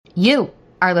You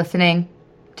are listening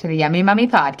to the Yummy Mummy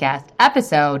Podcast,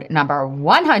 episode number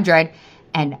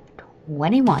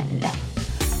 121.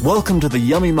 Welcome to the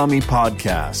Yummy Mummy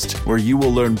Podcast, where you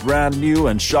will learn brand new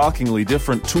and shockingly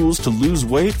different tools to lose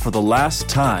weight for the last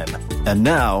time. And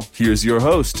now, here's your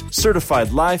host,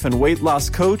 certified life and weight loss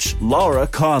coach, Laura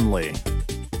Conley.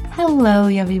 Hello,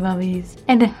 Yummy Mummies,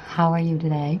 and how are you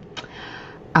today?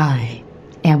 I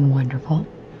am wonderful.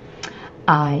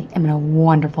 I am in a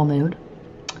wonderful mood.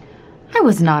 I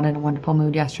was not in a wonderful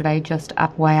mood yesterday, just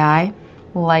FYI.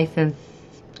 Life is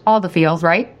all the feels,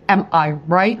 right? Am I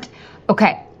right?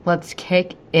 Okay, let's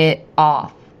kick it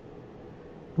off.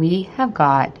 We have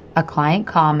got a client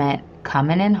comment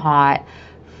coming in hot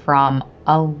from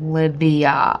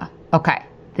Olivia. Okay,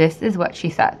 this is what she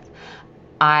says.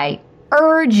 I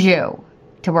urge you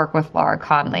to work with Laura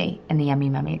Conley in the Yummy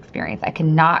Mummy experience. I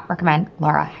cannot recommend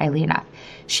Laura highly enough.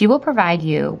 She will provide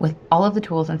you with all of the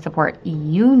tools and support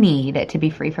you need to be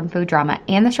free from food drama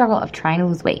and the struggle of trying to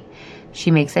lose weight.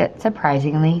 She makes it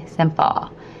surprisingly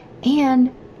simple.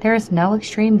 And there is no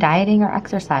extreme dieting or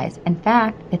exercise. In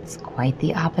fact, it's quite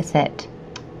the opposite.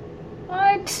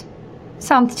 What?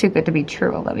 Sounds too good to be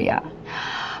true, Olivia.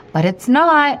 But it's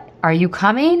not. Are you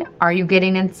coming? Are you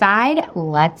getting inside?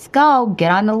 Let's go.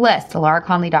 Get on the list.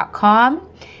 LauraConley.com.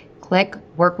 Click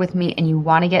work with me, and you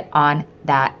want to get on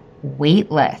that wait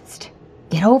list.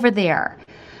 Get over there.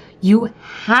 You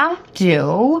have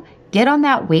to get on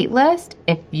that wait list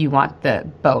if you want the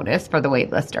bonus for the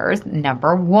waitlisters,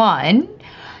 number one.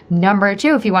 Number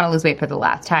two, if you want to lose weight for the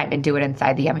last time and do it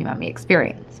inside the Yummy Mummy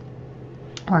experience.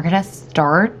 We're going to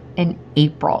start in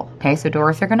April. Okay, so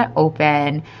doors are going to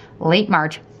open late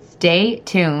March. Stay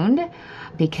tuned,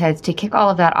 because to kick all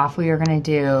of that off, we are going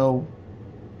to do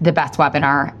the best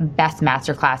webinar, best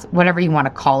masterclass, whatever you want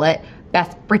to call it,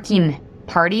 best freaking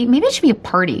party. Maybe it should be a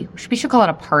party. We should call it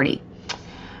a party.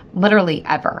 Literally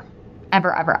ever.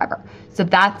 So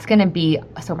that's going to be,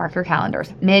 so mark your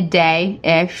calendars,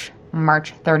 midday-ish,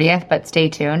 March 30th, but stay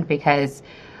tuned because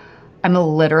I'm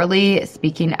literally,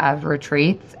 speaking of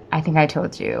retreats, I think I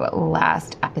told you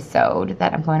last episode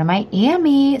that I'm going to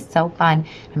Miami. So fun.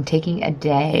 I'm taking a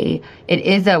day. It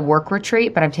is a work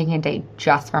retreat, but I'm taking a day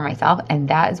just for myself. And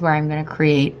that is where I'm going to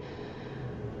create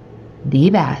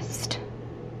the best,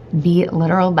 the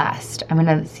literal best. I'm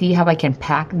going to see how I can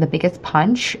pack the biggest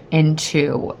punch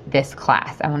into this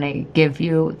class. I want to give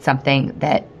you something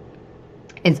that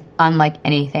is unlike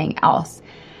anything else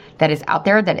that is out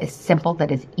there, that is simple,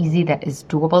 that is easy, that is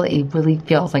doable. It really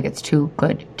feels like it's too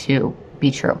good to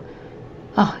be true.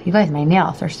 Oh, you guys, my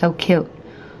nails are so cute.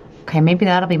 Okay, maybe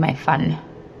that'll be my fun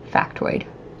factoid.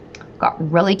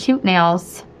 Got really cute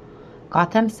nails.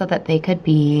 Got them so that they could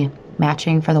be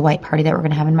matching for the white party that we're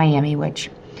going to have in Miami, which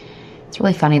it's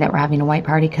really funny that we're having a white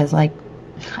party because, like,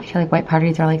 I feel like white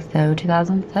parties are like so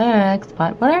 2006,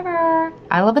 but whatever.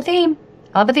 I love a theme.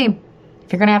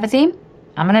 If you're going to have a theme,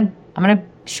 I'm going to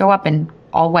show up in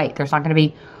all white. There's not going to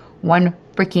be one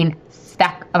freaking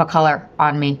speck of a color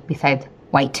on me besides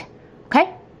white. Okay?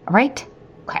 All right?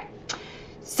 Okay.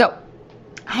 So,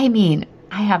 I mean,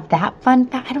 I have that fun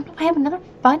fact. I don't know. I have another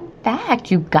fun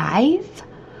fact, you guys.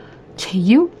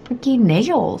 You freaking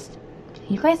nails.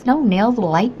 You guys know nails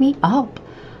light me up.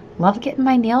 Love getting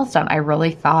my nails done. I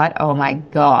really thought, oh my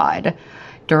God.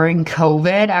 During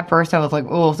COVID, at first I was like,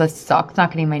 oh, this sucks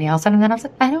not getting my nails done. And then I was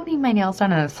like, I don't need my nails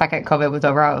done. And the second COVID was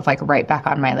over, I was like right back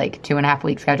on my 2.5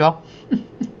 week schedule.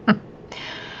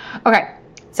 Okay,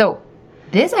 so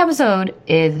this episode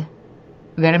is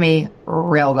going to be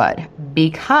real good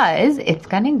because it's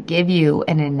going to give you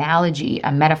an analogy,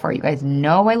 a metaphor. You guys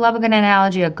know I love a good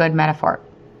analogy, a good metaphor.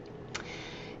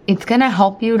 It's going to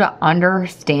help you to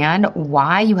understand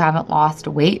why you haven't lost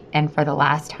weight and for the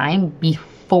last time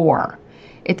before.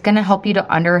 It's going to help you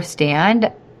to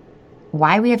understand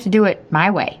why we have to do it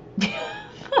my way.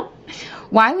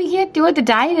 Why we can't do it the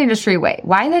diet industry way.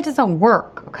 Why that doesn't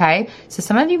work, okay? So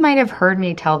some of you might have heard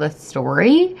me tell this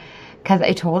story because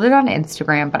I told it on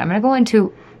Instagram, but I'm going to go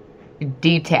into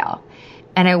detail.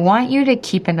 And I want you to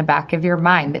keep in the back of your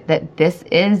mind that this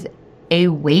is a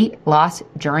weight loss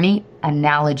journey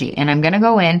analogy. And I'm going to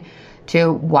go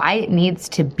into why it needs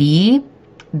to be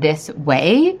this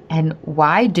way and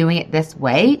why doing it this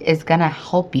way is going to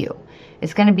help you.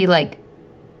 It's going to be like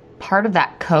part of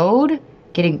that code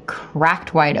getting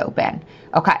cracked wide open.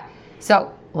 Okay,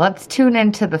 so let's tune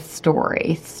into the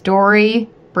story. Story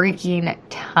freaking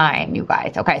time, you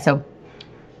guys. Okay, so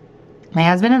my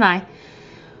husband and I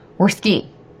were skiing.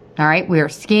 All right, we were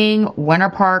skiing Winter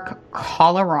Park,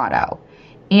 Colorado.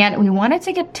 And we wanted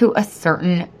to get to a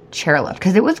certain chairlift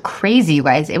because it was crazy, you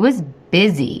guys. It was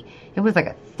busy. It was like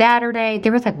a Saturday.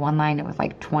 There was like one line. It was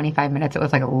like 25 minutes. It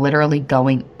was like literally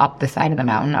going up the side of the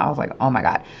mountain. I was like, oh my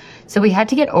God. So we had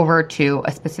to get over to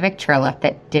a specific chairlift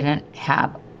that didn't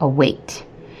have a weight.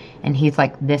 And he's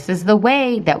like, this is the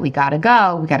way that we got to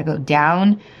go. We got to go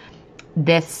down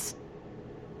this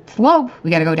slope. We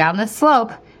got to go down this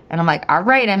slope. And I'm like, all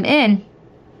right, I'm in.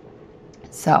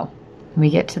 So we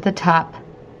get to the top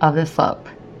of the slope.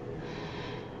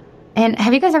 And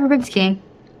have you guys ever been skiing?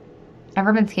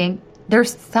 Ever been skiing?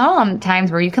 There's some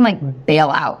times where you can like bail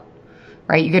out,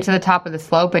 right? You get to the top of the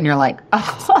slope and you're like,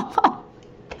 oh,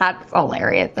 that's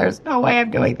hilarious. There's no way I'm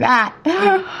doing that.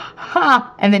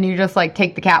 And then you just like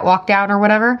take the catwalk down or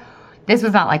whatever. This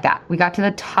was not like that. We got to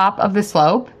the top of the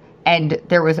slope and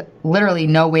there was literally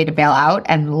no way to bail out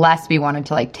unless we wanted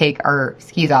to like take our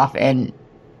skis off and,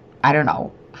 I don't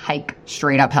know, hike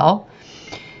straight uphill.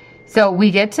 So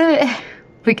we get to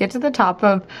the top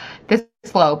of this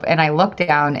slope and I look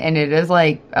down and it is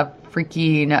like a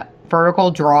freaking vertical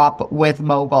drop with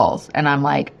moguls. And I'm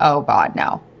like, oh God,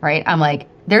 no. Right? I'm like,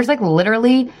 there's like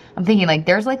literally, I'm thinking like,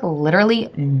 there's like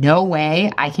literally no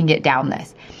way I can get down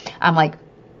this. I'm like,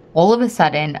 all of a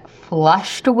sudden,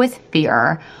 flushed with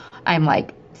fear. I'm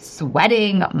like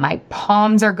sweating. My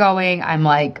palms are going. I'm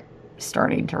like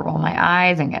starting to roll my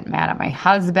eyes and get mad at my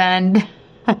husband.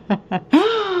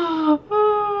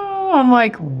 I'm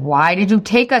like, why did you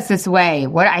take us this way?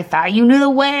 What? I thought you knew the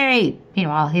way.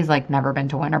 Meanwhile, he's like never been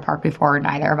to Winter Park before,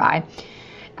 neither have I.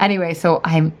 Anyway, so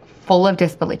I'm full of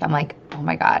disbelief. I'm like, oh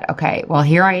my God, okay, well,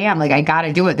 here I am. Like, I got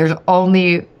to do it. There's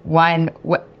only one.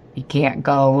 You can't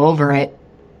go over it.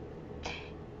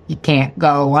 You can't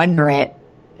go under it.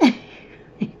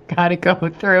 You got to go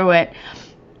through it.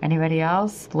 Anybody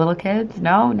else? Little kids?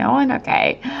 No? No one?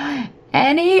 Okay.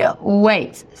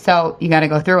 Anyways, so you got to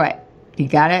go through it. You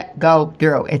got to go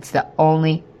through. It's the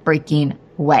only freaking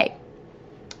way.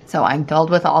 So I'm filled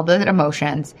with all the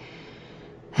emotions.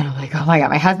 And I'm like, oh my God,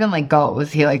 my husband like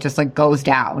goes. He like just like goes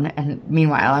down. And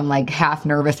meanwhile, I'm like half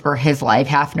nervous for his life,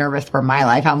 half nervous for my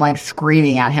life. I'm like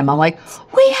screaming at him. I'm like,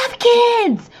 we have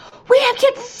kids. We have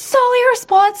kids. So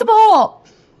irresponsible.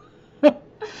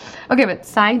 Okay, but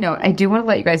side note, I do want to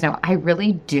let you guys know, I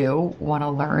really do want to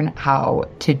learn how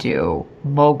to do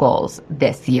moguls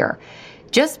this year.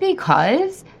 Just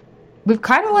because we've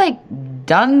kind of like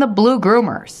done the blue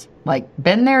groomers, like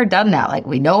been there, done that. Like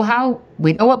we know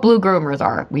what blue groomers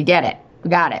are. We get it. We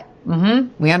got it.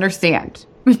 We understand.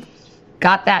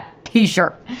 Got that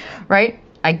t-shirt, right?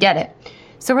 I get it.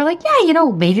 So we're like, yeah,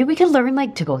 maybe we could learn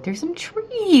like to go through some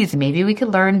trees. Maybe we could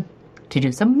learn to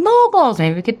do some moguls.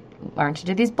 Maybe we could learn to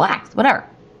do these blacks, whatever.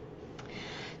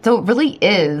 So it really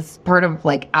is part of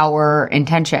like our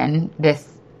intention this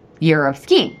year of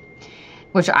skiing,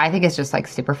 which I think is just like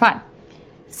super fun.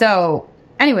 So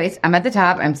anyways, I'm at the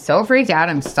top. I'm so freaked out.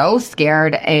 I'm so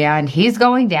scared. And he's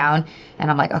going down. And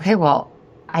I'm like, okay, well,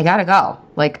 I got to go.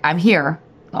 Like, I'm here.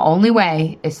 The only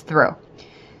way is through.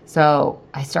 So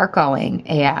I start going.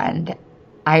 And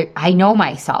I know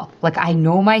myself. Like, I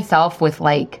know myself with,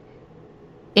 like,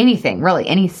 anything, really.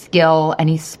 Any skill,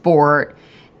 any sport,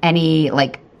 any,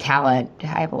 like, talent. I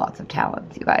have lots of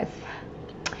talents, you guys.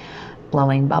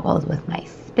 Blowing bubbles with my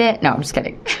spit. No, I'm just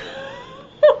kidding.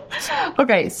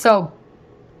 Okay, so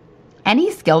any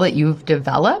skill that you've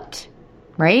developed,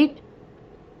 right?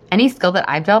 Any skill that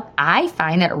I've developed, I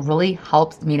find that it really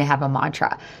helps me to have a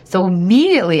mantra. So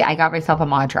immediately I got myself a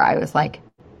mantra. I was like,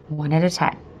 one at a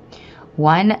time.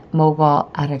 One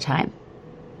mogul at a time.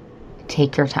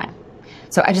 Take your time.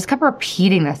 So I just kept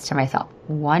repeating this to myself.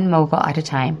 One mogul at a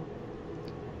time.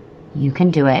 You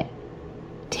can do it.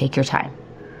 Take your time.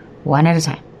 One at a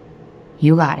time.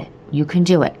 You got it. You can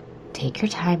do it. Take your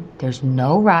time. There's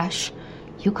no rush.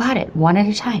 You got it. One at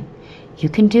a time. You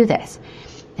can do this.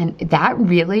 And that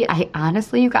really, I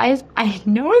honestly, you guys, I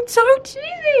know it's so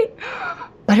cheesy,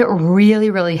 but it really,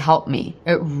 really helped me.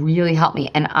 It really helped me.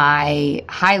 And I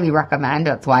highly recommend,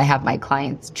 that's why I have my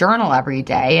clients journal every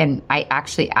day. And I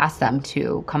actually ask them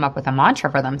to come up with a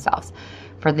mantra for themselves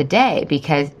for the day,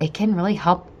 because it can really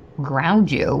help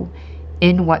ground you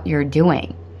in what you're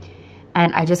doing.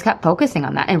 And I just kept focusing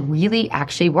on that. It really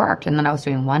actually worked. And then I was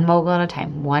doing one mogul at a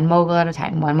time, one mogul at a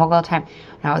time, one mogul at a time.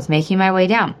 And I was making my way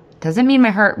down. Doesn't mean my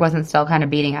heart wasn't still kind of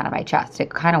beating out of my chest. It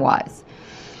kind of was.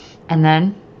 And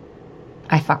then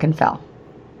I fucking fell.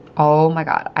 Oh my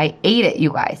God. I ate it,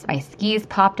 you guys. My skis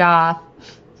popped off.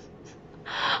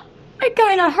 I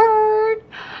kind of hurt.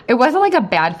 It wasn't like a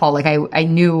bad fall. Like I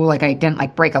knew like I didn't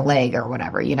like break a leg or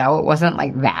whatever, It wasn't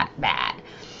like that bad.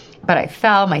 But I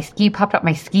fell, my ski popped up,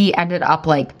 my ski ended up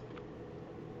like,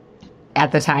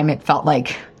 at the time it felt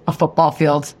like a football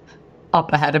field.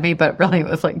 up ahead of me, but really it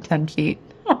was like 10 feet.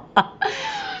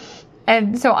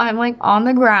 And so I'm like on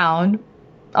the ground,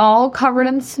 all covered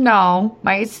in snow.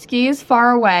 My ski is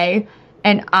far away,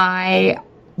 and I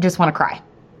just want to cry.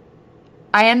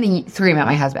 I am the scream at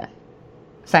my husband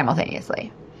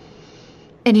simultaneously.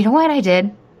 And you know what I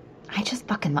did? I just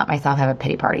fucking let myself have a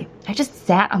pity party. I just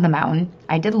sat on the mountain.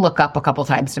 I did look up a couple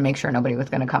times to make sure nobody was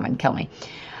going to come and kill me.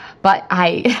 But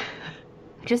I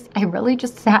really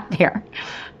just sat there.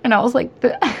 And I was like,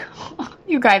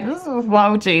 you guys, this is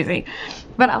so cheesy.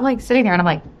 But I'm like sitting there and I'm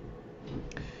like,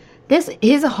 this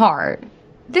is hard.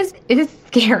 This is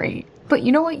scary. But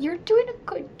you know what? You're doing a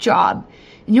good job.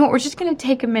 And you know what? We're just going to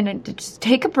take a minute to just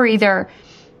take a breather.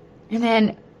 And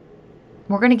then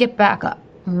we're going to get back up.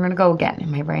 We're going to go again.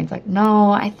 And my brain's like,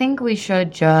 no, I think we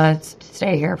should just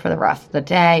stay here for the rest of the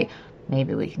day.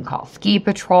 Maybe we can call ski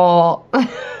patrol.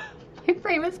 My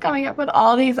brain was coming up with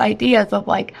all these ideas of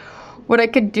like what I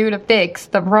could do to fix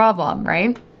the problem,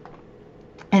 right?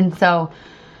 And so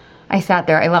I sat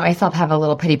there. I let myself have a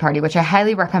little pity party, which I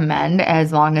highly recommend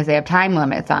as long as they have time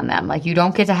limits on them. Like, you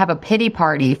don't get to have a pity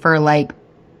party for like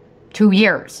 2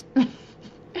 years.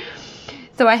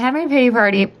 So I had my pity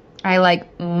party. I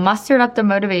like mustered up the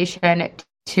motivation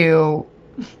to,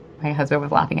 my husband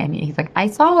was laughing at me. He's like, I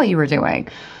saw what you were doing.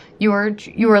 You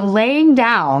were laying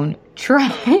down,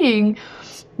 trying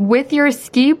with your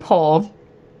ski pole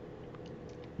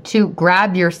to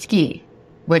grab your ski,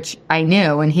 which I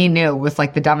knew and he knew was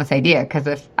like the dumbest idea, because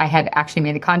if I had actually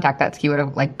made a contact, that ski would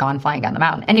have like gone flying down the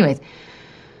mountain. Anyways,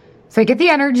 so I get the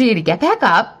energy to get back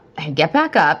up. I get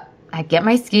back up. I get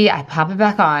my ski. I pop it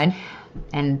back on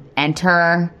and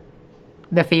enter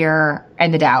the fear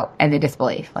and the doubt and the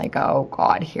disbelief. Like, oh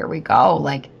God, here we go.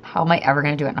 Like, how am I ever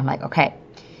going to do it? And I'm like, okay,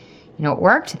 you know, it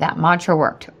worked. That mantra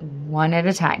worked. One at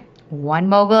a time, one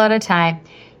mogul at a time.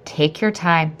 Take your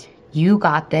time. You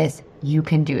got this. You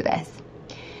can do this.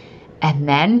 And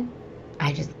then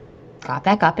I just got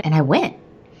back up and I went.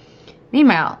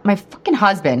 Meanwhile, my fucking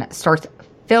husband starts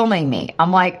filming me.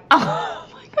 I'm like, oh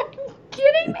my God, are you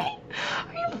kidding me?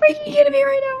 Are you freaking kidding me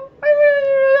right now?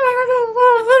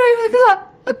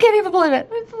 I can't even believe it.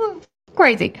 It's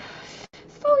crazy.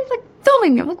 So he's like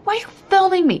filming me. I'm like, why are you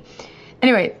filming me?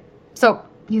 Anyway, so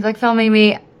he's like filming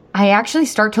me. I actually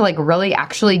start to like really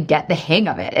actually get the hang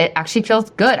of it. It actually feels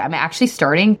good. I'm actually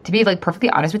starting to be like perfectly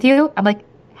honest with you. I'm like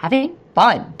having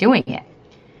fun doing it.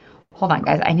 Hold on,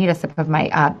 guys. I need a sip of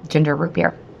my ginger root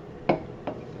beer.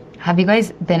 Have you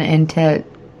guys been into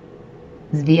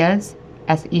Sevia's?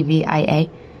 Sevia?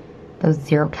 Those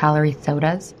 0-calorie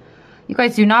sodas. You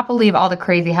guys do not believe all the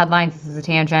crazy headlines. This is a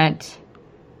tangent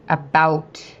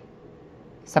about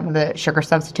some of the sugar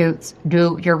substitutes.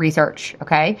 Do your research,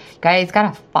 okay? You guys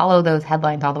got to follow those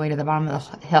headlines all the way to the bottom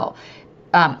of the hill.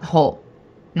 Hole.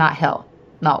 Not hill.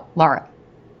 No, Laura.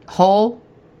 Hole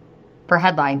for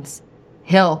headlines.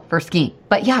 Hill for ski.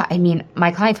 But yeah, I mean,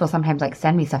 my clients will sometimes like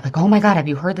send me stuff like, oh my God, have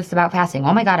you heard this about fasting?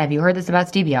 Oh my God, have you heard this about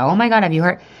stevia? Oh my God, have you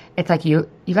heard? It's like, you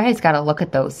guys got to look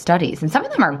at those studies. And some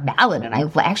of them are valid. And I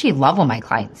actually love when my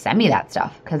clients send me that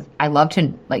stuff, because I love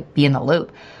to like be in the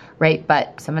loop, right?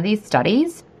 But some of these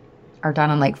studies are done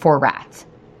on like 4 rats.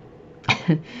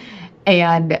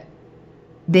 And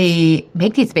they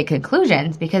make these big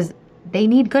conclusions because they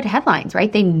need good headlines,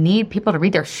 right? They need people to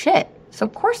read their shit. So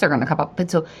of course they're going to come up.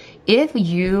 But so if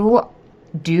you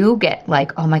do get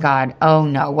like, oh my God, oh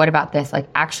no, what about this? Like,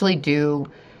 actually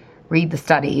do read the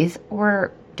studies,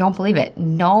 or don't believe it.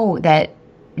 Know that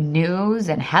news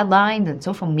and headlines and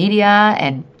social media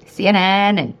and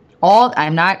CNN and all,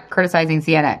 I'm not criticizing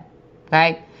CNN,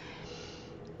 okay?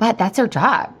 But that's their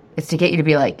job, is to get you to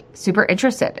be like super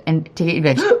interested and to get you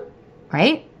to be like,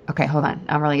 right? Okay, hold on.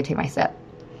 I'm really going to take my sip.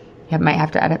 You might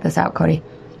have to edit this out, Cody.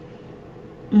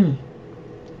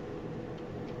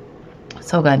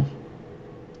 So good.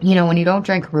 You know, when you don't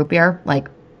drink root beer like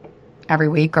every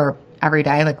week or every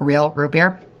day, like real root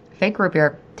beer, fake root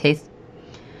beer tastes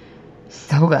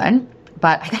so good.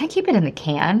 But I gotta keep it in the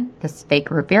can, this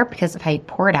fake root beer, because if I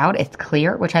pour it out, it's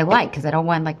clear, which I like because I don't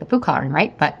want like the food coloring,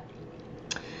 right? But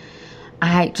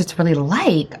I just really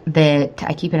like that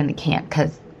I keep it in the can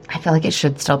because I feel like it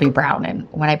should still be brown. And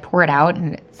when I pour it out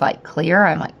and it's like clear,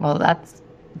 I'm like, well, that's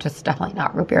just definitely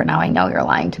not root beer. Now I know you're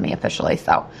lying to me officially.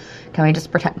 So can we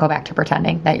just go back to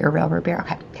pretending that you're real root beer?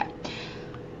 Okay.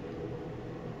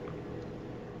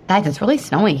 Guys, it's really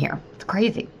snowing here. It's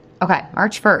crazy. Okay,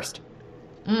 March 1st.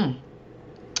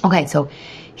 Okay, so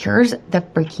here's the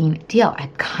freaking deal.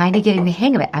 I'm kind of getting the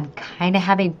hang of it. I'm kind of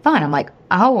having fun. I'm like,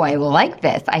 oh, I like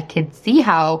this. I could see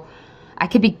how I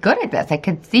could be good at this. I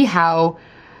could see how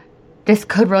this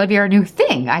could really be our new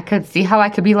thing. I could see how I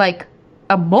could be like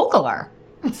a moguler.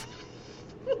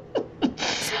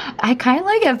 I kind of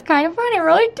like it. It's kind of fun. I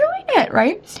really doing it,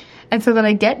 right? And so then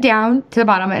I get down to the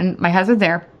bottom and my husband's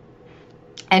there.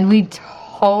 And we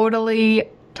totally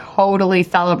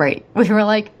celebrate. We were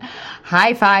like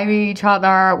high-fiving each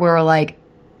other. We were like,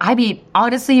 I mean,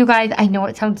 honestly, you guys, I know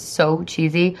it sounds so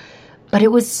cheesy, but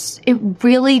it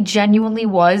really genuinely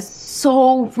was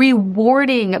so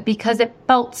rewarding because it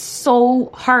felt so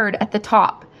hard at the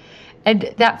top.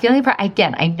 And that feeling,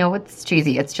 again, I know it's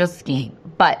cheesy. It's just skiing,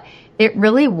 but it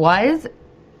really was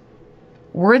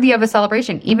worthy of a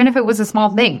celebration, even if it was a small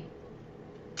thing.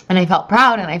 And I felt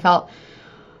proud and I felt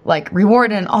like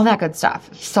rewarded and all that good stuff.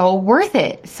 So worth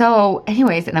it. So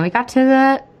anyways, and then we got to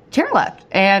the chairlift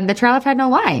and the chairlift had no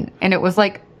line and it was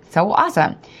like so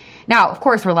awesome. Now, of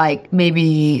course, we're like,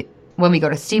 maybe when we go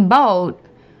to Steamboat,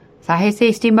 is that how you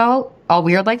say Steamboat? All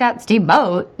weird like that?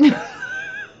 Steamboat.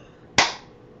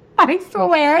 I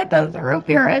swear, the root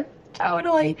beer is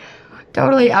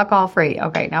totally alcohol free.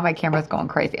 Okay, now my camera's going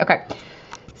crazy. Okay,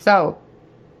 so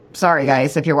sorry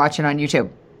guys if you're watching on YouTube.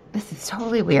 This is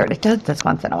totally weird. It does this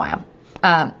once in a while.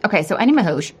 Okay, so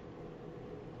anywho,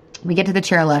 we get to the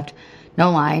chairlift, no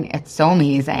line. It's so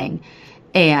amazing.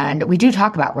 And we do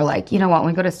talk about, we're like, you know what,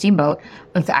 when we go to Steamboat,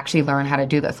 let's actually learn how to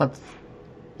do this. Let's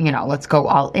go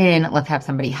all in. Let's have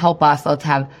somebody help us. Let's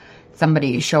have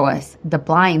somebody show us the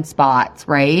blind spots,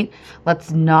 right?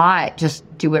 Let's not just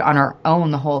do it on our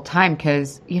own the whole time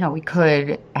because, we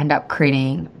could end up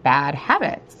creating bad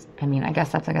habits. I mean, I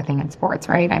guess that's like a thing in sports,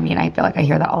 right? I mean, I feel like I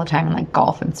hear that all the time in like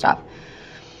golf and stuff.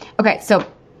 Okay, so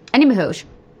anywho,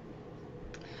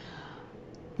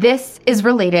 this is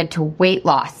related to weight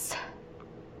loss.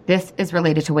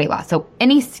 So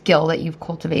any skill that you've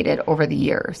cultivated over the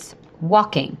years,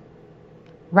 walking,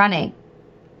 running,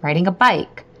 riding a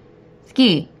bike,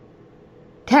 ski,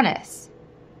 tennis,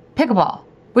 pickleball.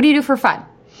 What do you do for fun?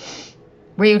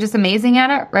 Were you just amazing at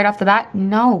it right off the bat?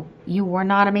 No, you were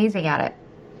not amazing at it.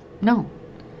 No.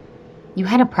 You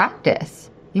had to practice.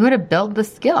 You had to build the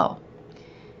skill.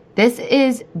 This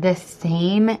is the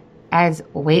same as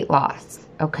weight loss,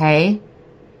 okay?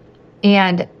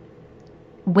 And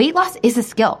weight loss is a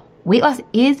skill. Weight loss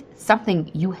is something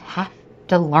you have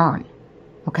to learn,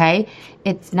 okay?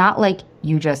 It's not like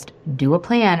you just do a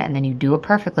plan and then you do it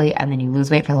perfectly and then you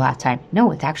lose weight for the last time.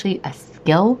 No, it's actually a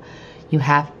skill you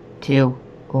have to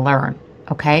learn,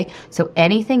 okay? So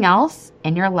anything else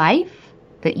in your life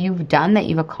that you've done, that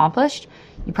you've accomplished,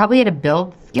 you probably had to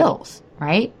build skills,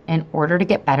 right? In order to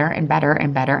get better and better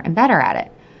and better and better at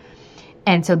it.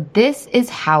 And so this is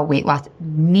how weight loss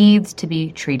needs to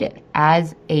be treated,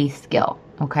 as a skill,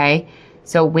 okay?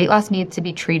 So weight loss needs to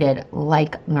be treated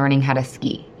like learning how to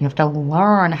ski. You have to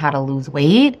learn how to lose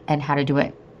weight and how to do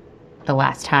it the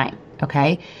last time,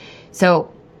 okay?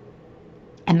 So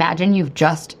imagine you've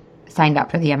just signed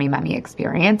up for the Yummy Mummy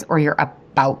experience, or you're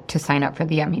about to sign up for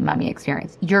the Yummy Mummy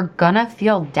experience. You're gonna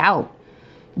feel doubt.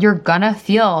 You're gonna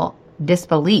feel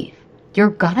disbelief.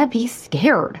 You're gonna be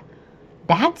scared.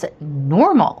 That's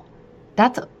normal.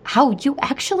 That's how you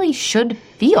actually should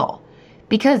feel.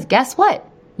 Because guess what?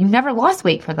 You never lost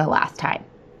weight for the last time.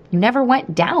 You never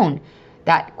went down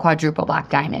that quadruple black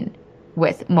diamond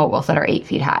with moguls that are 8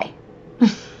 feet high.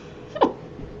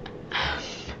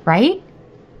 Right?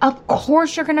 Of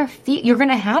course you're going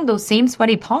to have those same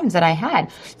sweaty palms that I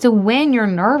had. So when you're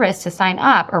nervous to sign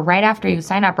up, or right after you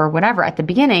sign up, or whatever at the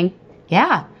beginning,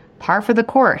 yeah, par for the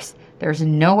course. There's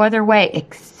no other way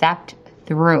except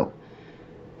through.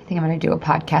 I think I'm going to do a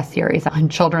podcast series on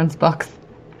children's books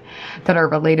that are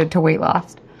related to weight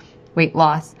loss.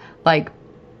 Like,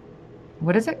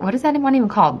 what is it? What is that one even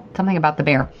called? Something about the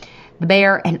bear. The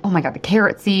bear and, oh my God, the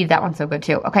carrot seed. That one's so good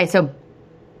too. Okay, so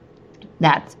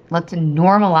let's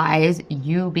normalize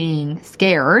you being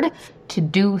scared to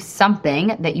do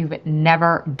something that you've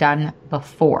never done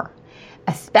before,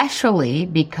 especially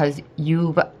because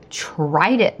you've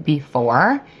tried it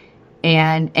before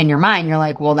and in your mind you're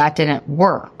like, well, that didn't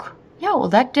work. Yeah, well,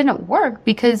 that didn't work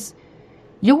because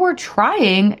you were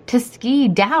trying to ski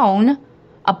down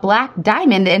a black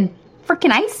diamond in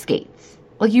freaking ice skates.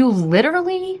 Like, you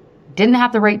literally didn't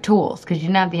have the right tools because you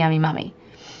didn't have the Yummy Mummy.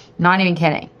 Not even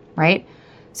kidding, right?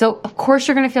 So, of course,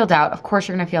 you're going to feel doubt. Of course,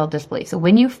 you're going to feel disbelief. So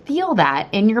when you feel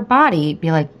that in your body,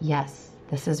 be like, yes,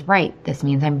 this is right. This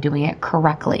means I'm doing it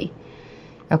correctly.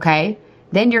 Okay?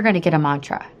 Then you're going to get a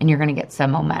mantra and you're going to get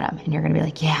some momentum and you're going to be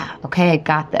like, yeah, okay, I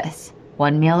got this.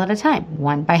 One meal at a time,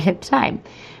 one bite at a time,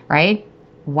 right?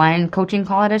 One coaching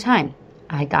call at a time.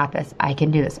 I got this. I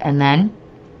can do this. And then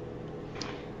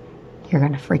you're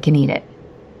going to freaking eat it.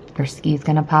 Your ski's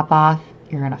going to pop off.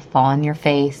 You're going to fall on your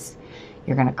face.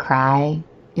 You're going to cry.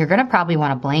 You're going to probably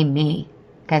want to blame me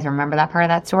Guys, remember that part of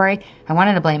that story? I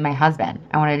wanted to blame my husband.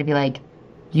 I wanted to be like,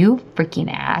 you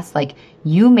freaking ass. Like,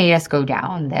 you made us go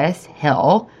down this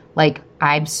hill. Like,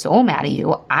 I'm so mad at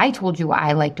you. I told you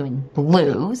I like doing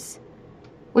blues.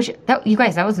 Which, you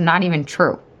guys, that was not even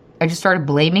true. I just started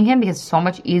blaming him because it's so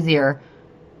much easier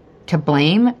to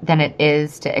blame than it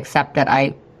is to accept that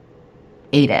I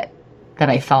ate it, that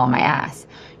I fell on my ass.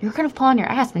 You're going to fall on your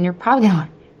ass, and you're probably going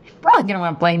to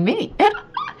want to blame me.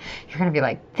 You're going to be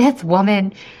like, this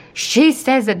woman, she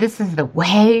says that this is the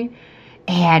way,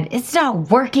 and it's not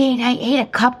working. I ate a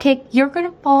cupcake. You're going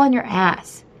to fall on your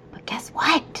ass. But guess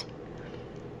what?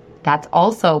 That's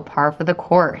also par for the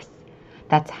course.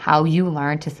 That's how you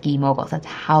learn to ski moguls. That's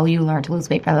how you learn to lose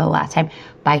weight for the last time,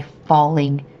 by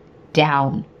falling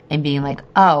down and being like,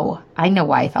 oh, I know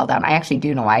why I fell down. I actually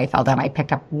do know why I fell down. I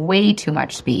picked up way too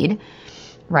much speed,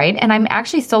 right? And I'm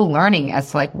actually still learning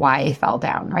as to like why I fell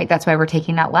down, right? That's why we're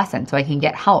taking that lesson, so I can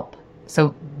get help.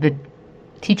 So the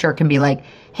teacher can be like,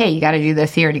 hey, you got to do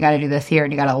this here, and you got to do this here,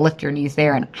 and you got to lift your knees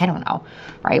there. And I don't know,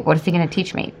 right? What is he going to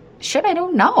teach me? Shit, I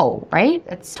don't know, right?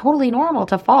 It's totally normal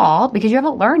to fall because you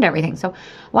haven't learned everything. So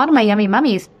a lot of my yummy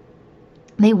mummies,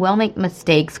 they will make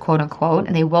mistakes, quote unquote,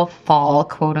 and they will fall,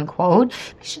 quote unquote,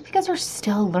 just because they're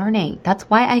still learning. That's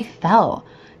why I fell,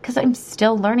 because I'm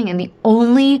still learning. And the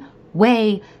only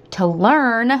way to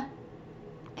learn,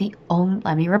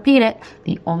 let me repeat it,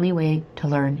 the only way to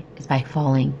learn is by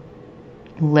falling.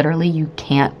 Literally, you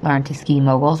can't learn to ski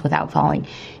moguls without falling.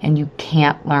 And you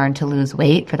can't learn to lose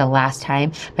weight for the last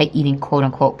time by eating, quote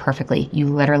unquote, perfectly. You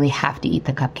literally have to eat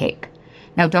the cupcake.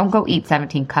 Now, don't go eat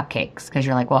 17 cupcakes because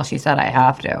you're like, well, she said I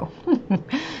have to.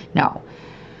 No.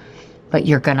 But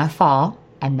you're going to fall,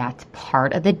 and that's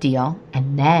part of the deal.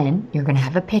 And then you're going to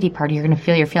have a pity party. You're going to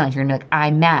feel your feelings. You're going to be like,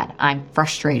 I'm mad. I'm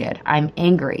frustrated. I'm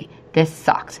angry. This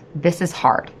sucks. This is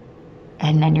hard.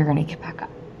 And then you're going to get back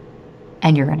up.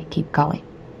 And you're going to keep going.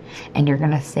 And you're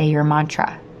going to say your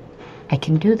mantra. I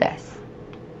can do this.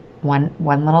 One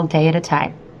little day at a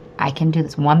time. I can do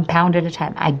this 1 pound at a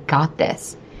time. I got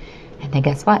this. And then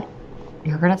guess what?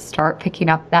 You're going to start picking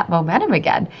up that momentum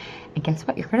again. And guess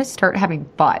what? You're going to start having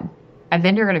fun. And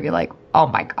then you're going to be like, oh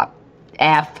my God,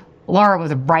 Laura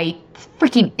was right. This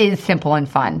freaking is simple and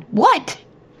fun. What?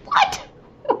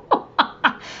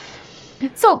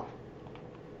 So,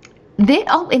 and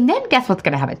then guess what's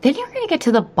going to happen? Then you're going to get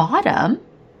to the bottom,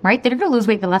 right? Then you're going to lose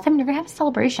weight the last time, and you're going to have a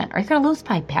celebration. Or you're going to lose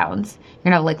 5 pounds. You're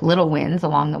going to have like little wins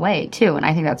along the way too. And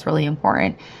I think that's really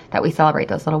important that we celebrate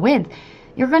those little wins.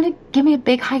 You're going to give me a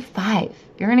big high five.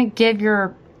 You're going to give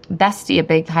your bestie a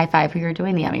big high five who you're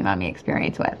doing the Yummy Mommy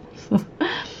experience with,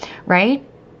 right?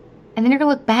 And then you're going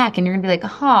to look back and you're going to be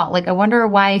like, like I wonder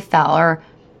why I fell, or,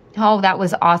 oh, that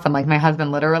was awesome. Like my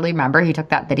husband literally, remember, he took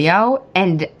that video,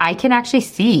 and I can actually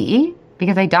see,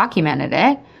 because I documented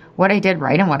it, what I did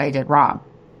right and what I did wrong.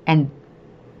 And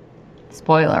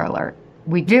spoiler alert,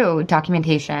 we do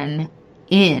documentation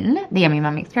in the Yummy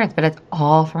Mommy experience, but it's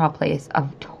all from a place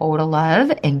of total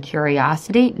love and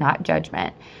curiosity, not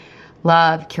judgment.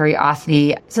 Love,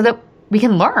 curiosity, so that we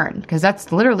can learn, because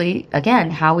that's literally,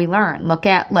 again, how we learn. Look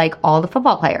at like all the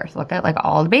football players, look at like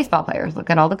all the baseball players, look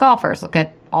at all the golfers, look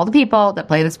at all the people that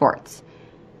play the sports.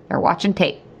 They're watching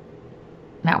tape.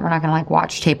 Now, we're not going to like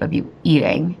watch tape of you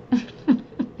eating,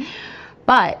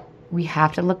 but we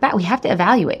have to look back. We have to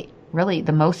evaluate. Really,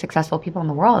 the most successful people in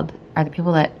the world are the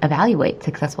people that evaluate,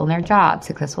 successful in their jobs,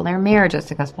 successful in their marriages,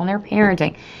 successful in their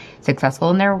parenting, successful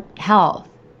in their health.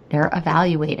 They're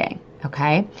evaluating,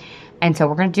 okay? And so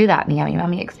we're going to do that in the Yummy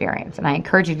Mommy experience. And I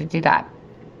encourage you to do that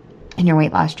in your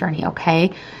weight loss journey,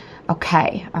 okay?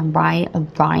 Okay, all right,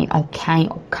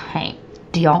 okay.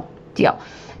 Deal.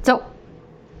 So,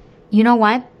 you know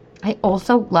what? I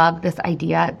also love this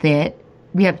idea that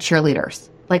we have cheerleaders.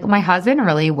 Like, my husband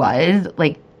really was,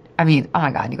 like, I mean, oh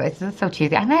my God, you guys, this is so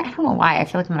cheesy. I don't know why. I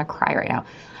feel like I'm going to cry right now.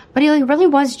 But he like really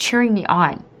was cheering me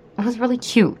on. It was really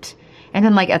cute. And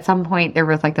then like at some point there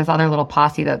was like this other little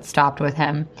posse that stopped with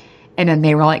him. And then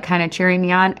they were like kind of cheering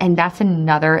me on. And that's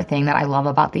another thing that I love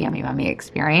about the Yummy Mommy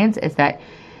experience, is that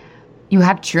you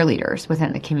have cheerleaders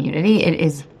within the community. It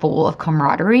is full of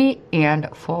camaraderie and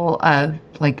full of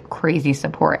like crazy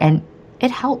support. And it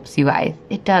helps, you guys.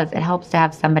 It does. It helps to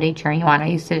have somebody cheering you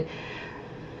on.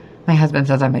 My husband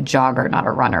says I'm a jogger, not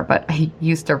a runner, but I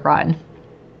used to run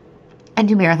and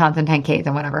do marathons and 10Ks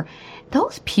and whatever.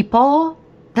 Those people,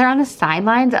 they're on the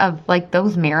sidelines of like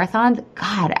those marathons.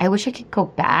 God, I wish I could go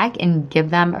back and give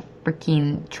them a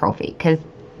freaking trophy, because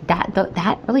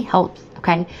that really helps.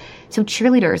 Okay. So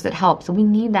cheerleaders, it helps. So we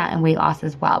need that in weight loss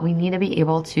as well. We need to be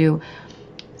able to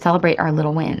celebrate our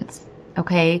little wins.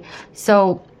 Okay.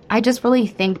 So I just really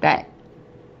think that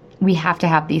we have to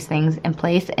have these things in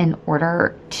place in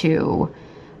order to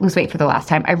lose weight for the last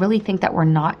time. I really think that we're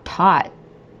not taught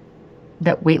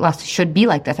that weight loss should be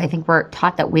like this. I think we're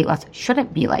taught that weight loss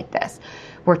shouldn't be like this.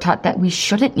 We're taught that we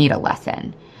shouldn't need a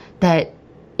lesson, that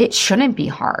it shouldn't be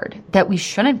hard, that we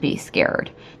shouldn't be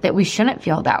scared, that we shouldn't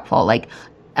feel doubtful, like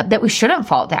that we shouldn't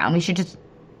fall down. We should just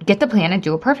get the plan and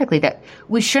do it perfectly, that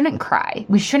we shouldn't cry.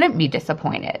 We shouldn't be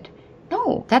disappointed.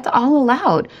 No, that's all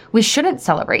allowed. We shouldn't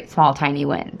celebrate small, tiny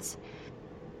wins.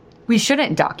 We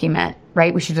shouldn't document,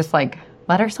 right? We should just like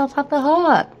let ourselves off the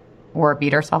hook or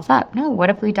beat ourselves up. No, what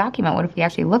if we document? What if we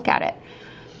actually look at it?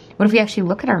 What if we actually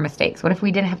look at our mistakes? What if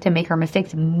we didn't have to make our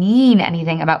mistakes mean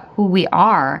anything about who we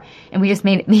are, and we just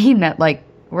made it mean that like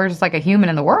we're just like a human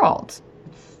in the world?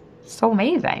 It's so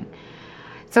amazing.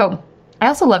 So I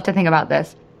also love to think about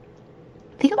this.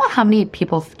 Think about how many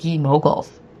people ski moguls.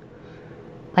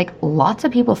 Like lots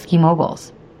of people ski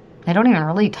moguls. They don't even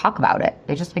really talk about it.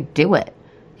 They just like do it.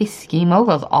 They ski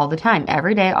moguls all the time,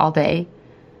 every day, all day.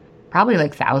 Probably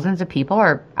like thousands of people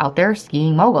are out there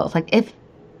skiing moguls. Like if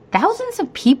thousands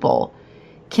of people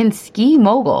can ski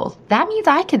moguls, that means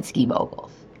I can ski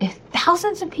moguls. If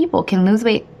thousands of people can lose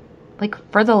weight like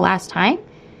for the last time,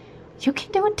 you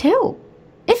can do it too.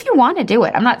 If you want to do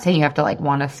it. I'm not saying you have to like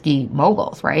want to ski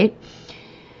moguls, right?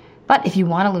 But if you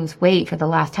want to lose weight for the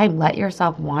last time, let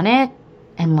yourself want it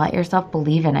and let yourself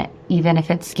believe in it, even if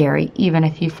it's scary, even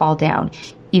if you fall down,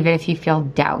 even if you feel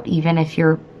doubt, even if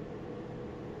your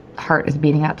heart is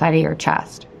beating outside of your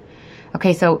chest.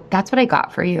 Okay, so that's what I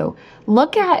got for you.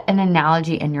 Look at an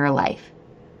analogy in your life,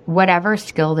 whatever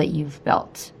skill that you've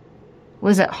built.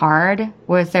 Was it hard?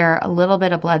 Was there a little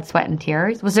bit of blood, sweat, and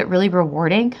tears? Was it really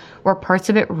rewarding? Were parts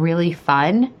of it really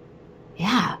fun?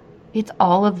 Yeah, it's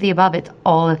all of the above. It's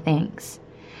all the things.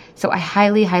 So I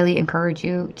highly, highly encourage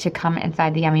you to come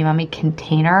inside the Yummy Mummy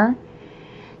container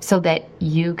so that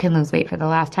you can lose weight for the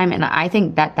last time. And I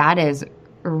think that that is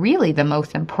really the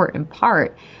most important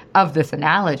part of this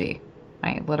analogy.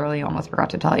 I literally almost forgot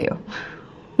to tell you.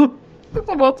 It's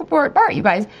the most important part, you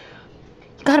guys.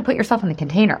 You got to put yourself in the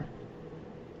container,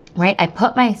 right? I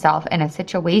put myself in a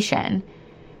situation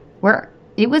where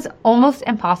it was almost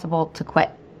impossible to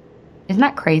quit. Isn't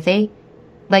that crazy?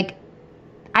 Like,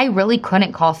 I really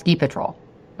couldn't call ski patrol.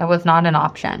 That was not an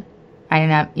option. I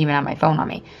didn't even have my phone on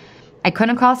me. I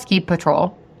couldn't call ski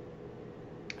patrol.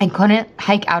 I couldn't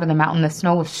hike out of the mountain. The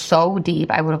snow was so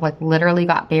deep. I would have like literally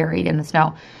got buried in the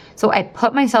snow. So I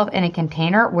put myself in a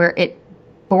container where it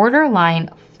borderline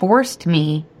forced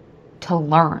me to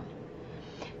learn.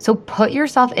 So put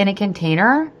yourself in a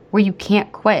container where you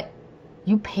can't quit.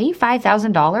 You pay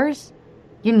 $5,000,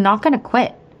 you're not going to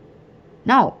quit.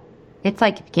 No. It's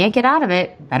like, if you can't get out of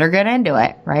it, better get into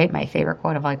it, right? My favorite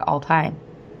quote of like all time.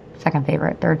 Second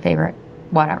favorite, third favorite,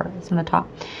 whatever. It's in the top.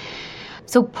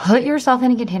 So put yourself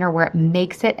in a container where it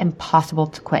makes it impossible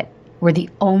to quit, where the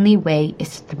only way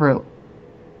is through,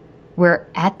 where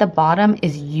at the bottom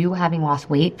is you having lost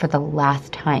weight for the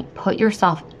last time. Put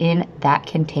yourself in that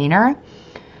container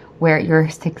where your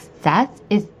success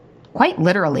is quite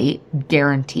literally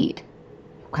guaranteed,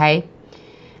 okay?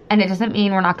 And it doesn't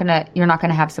mean you're not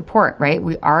gonna have support, right?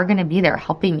 We are gonna be there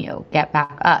helping you get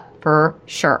back up for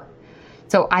sure.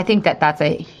 So I think that that's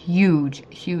a huge,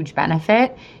 huge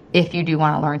benefit if you do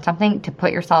want to learn something, to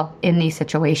put yourself in these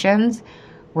situations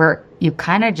where you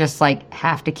kind of just like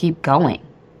have to keep going,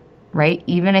 right?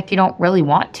 Even if you don't really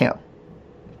want to.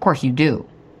 Of course you do,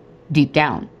 deep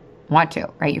down, want to,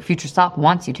 right? Your future self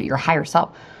wants you to. Your higher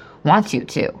self wants you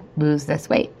to lose this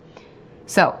weight.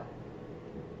 So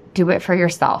do it for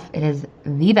yourself. It is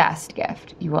the best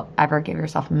gift you will ever give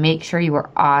yourself. Make sure you are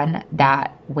on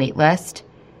that wait list.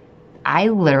 I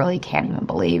literally can't even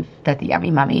believe that the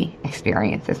Yummy Mummy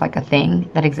experience is like a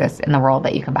thing that exists in the world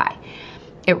that you can buy.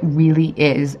 It really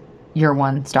is your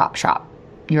one-stop shop.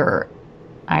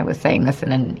 I was saying this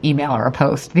in an email or a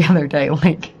post the other day,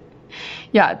 like,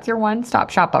 yeah, it's your one-stop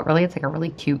shop, but really it's like a really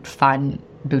cute, fun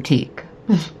boutique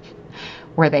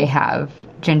where they have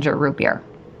ginger root beer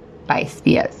by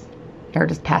Spias. They're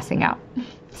just passing out.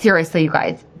 Seriously, you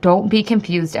guys, don't be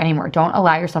confused anymore. Don't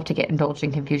allow yourself to get indulged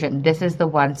in confusion. This is the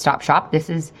one-stop shop. This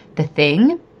is the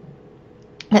thing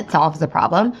that solves the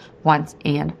problem once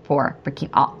and for freaking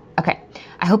all. Okay,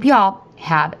 I hope you all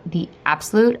have the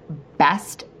absolute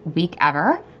best week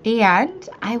ever, and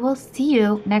I will see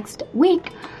you next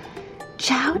week.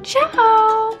 Ciao,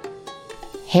 ciao.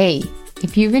 Hey,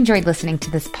 if you've enjoyed listening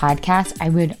to this podcast, I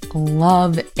would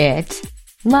love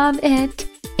it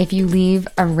if you leave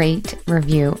a rate,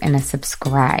 review, and a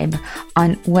subscribe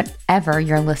on whatever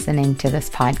you're listening to this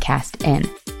podcast in.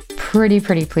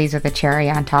 pretty pleased with the cherry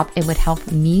on top. It would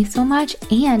help me so much,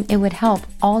 and it would help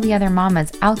all the other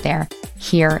mamas out there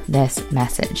hear this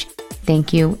message.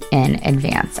 Thank you in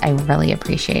advance. I really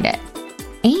appreciate it.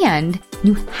 And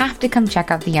you have to come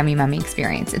check out the Yummy Mummy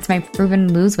experience. It's my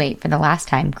proven lose weight for the last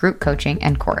time group coaching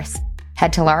and course.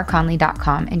 Head to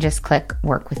lauraconley.com and just click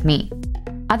work with me.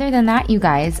 Other than that, you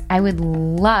guys, I would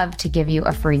love to give you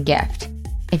a free gift.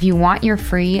 If you want your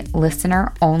free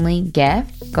listener only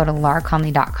gift, go to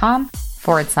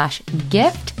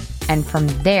lauraconley.com/gift. And from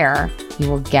there, you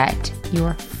will get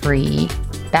your free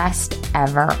best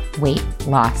ever weight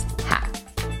loss hack.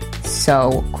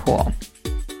 So cool.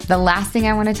 The last thing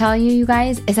I want to tell you, you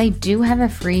guys, is I do have a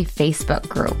free Facebook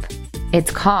group.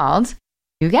 It's called,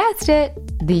 you guessed it,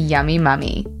 The Yummy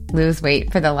Mummy. Lose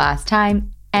weight for the last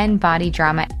time, end body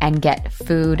drama, and get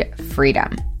food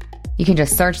freedom. You can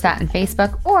just search that in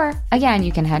Facebook, or again,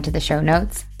 you can head to the show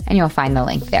notes and you'll find the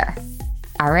link there.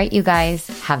 All right, you guys,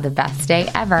 have the best day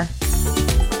ever.